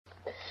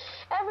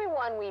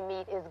Everyone we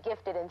meet is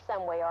gifted in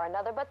some way or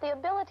another, but the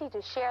ability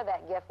to share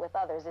that gift with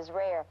others is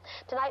rare.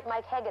 Tonight,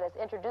 Mike Hegedus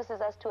introduces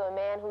us to a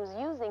man who's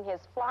using his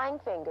flying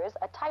fingers,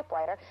 a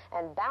typewriter,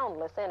 and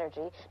boundless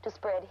energy to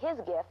spread his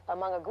gift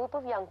among a group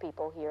of young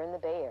people here in the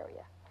Bay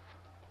Area.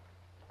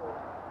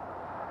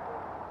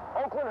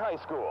 Oakland High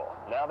School.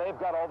 Now, they've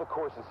got all the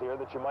courses here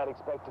that you might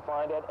expect to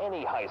find at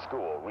any high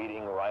school.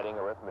 Reading, writing,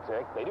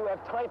 arithmetic. They do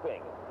have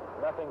typing.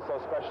 Nothing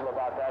so special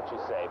about that, you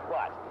say,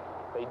 but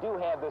they do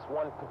have this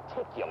one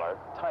particular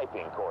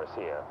typing course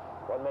here.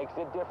 What makes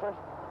it different?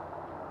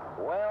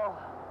 Well,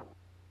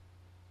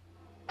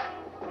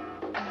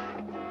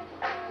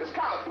 it's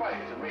kind of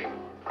funny to me.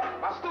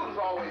 My students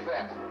always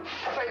ask,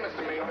 say,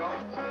 Mr. Mingo,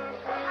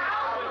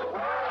 how in the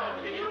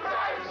world can you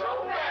type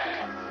so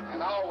fast?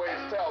 And I always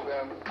tell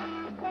them,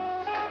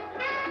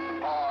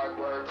 hard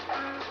work.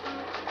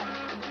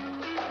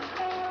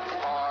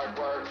 Hard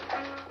work.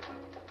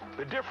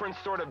 the difference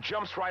sort of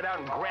jumps right out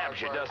and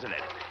grabs you, doesn't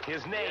it?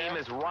 His name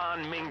is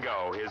Ron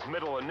Mingo. His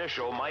middle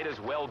initial might as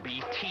well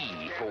be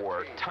T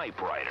for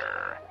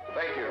typewriter.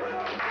 Thank you.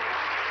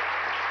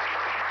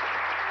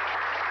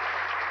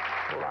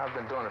 Well, I've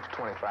been doing it for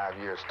 25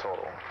 years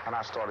total. And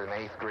I started in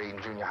 8th grade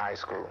in junior high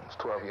school. I was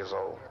 12 years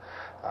old.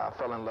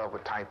 Fell in love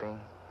with typing.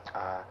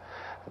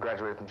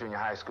 Graduated from junior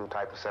high school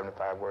typing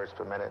 75 words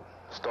per minute.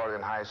 Started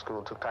in high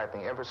school, took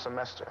typing every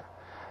semester.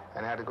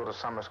 And had to go to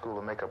summer school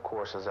to make up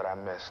courses that I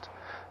missed.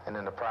 And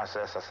in the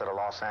process, I set a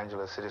Los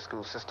Angeles City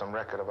School system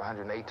record of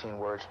 118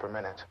 words per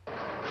minute.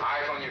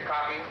 Eyes on your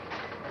copy.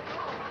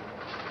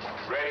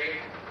 Ready?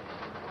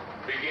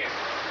 Begin.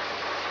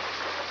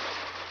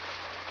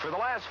 For the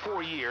last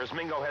 4 years,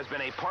 Mingo has been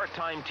a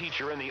part-time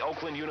teacher in the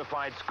Oakland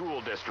Unified School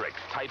District.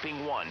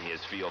 Typing 1, his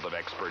field of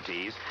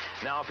expertise.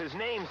 Now, if his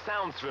name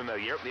sounds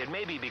familiar, it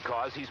may be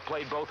because he's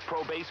played both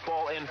pro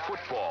baseball and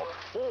football.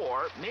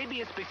 Or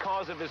maybe it's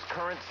because of his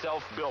current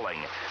self-billing,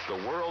 the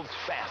world's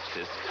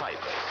fastest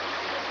typist.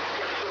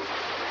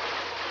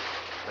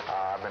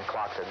 I've been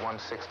clocked at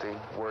 160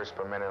 words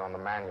per minute on the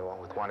manual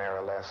with 1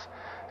 error less,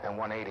 and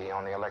 180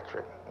 on the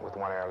electric with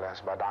 1 error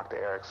less by Dr.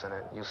 Erickson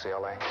at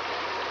UCLA.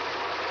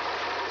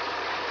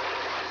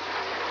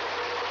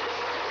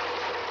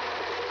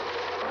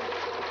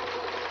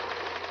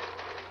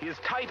 His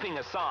typing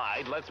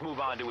aside, let's move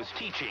on to his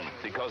teaching,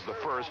 because the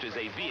first is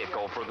a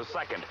vehicle for the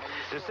second.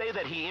 To say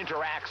that he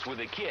interacts with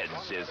the kids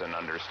is an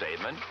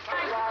understatement.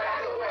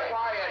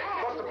 Quiet.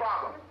 What's the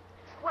problem?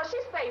 Well, she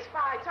spaced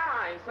 5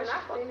 times. And I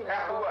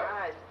After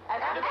what?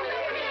 After the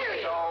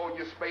period. No,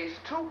 you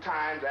spaced 2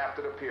 times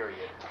after the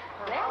period.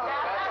 That's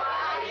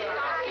why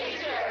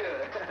he's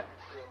our teacher.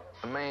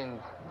 The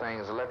main thing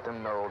is to let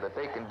them know that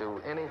they can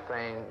do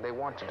anything they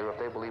want to do if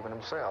they believe in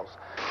themselves.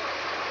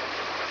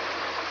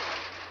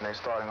 And they're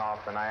starting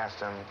off, and I asked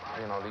them,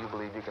 you know, do you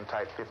believe you can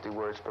type 50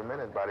 words per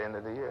minute by the end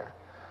of the year?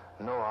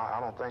 No, I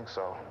don't think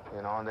so.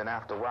 You know, and then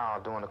after a while,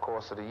 during the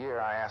course of the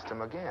year, I asked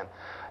them again.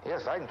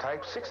 Yes, I can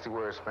type 60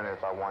 words per minute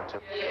if I want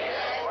to. Yes.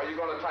 Are you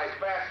going to type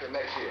faster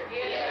next year?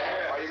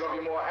 Yes. Are you going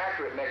to be more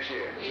accurate next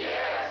year?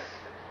 Yes.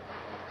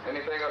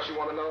 Anything else you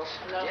want to know?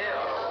 No. Yes.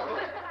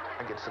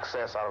 I get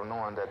success out of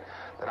knowing that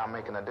I'm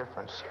making a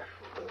difference.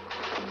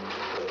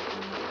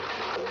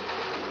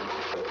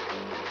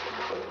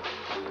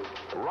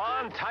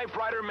 Ron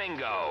Typewriter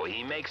Mingo.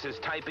 He makes his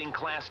typing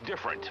class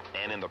different,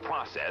 and in the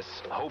process,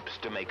 hopes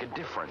to make a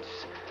difference.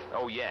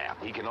 Oh yeah,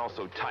 he can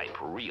also type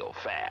real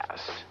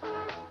fast.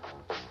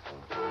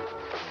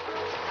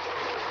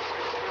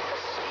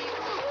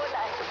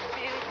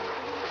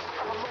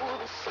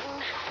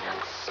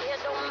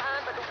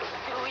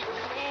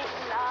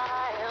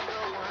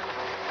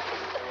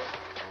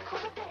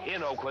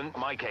 In Oakland,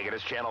 Mike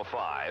Hegedus, Channel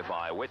 5,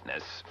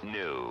 Eyewitness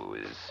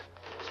News.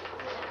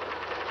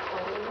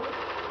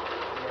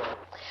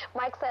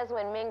 Mike says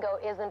when Mingo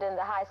isn't in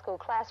the high school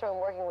classroom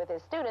working with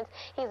his students,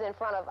 he's in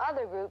front of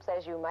other groups,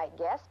 as you might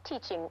guess,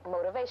 teaching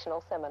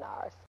motivational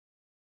seminars.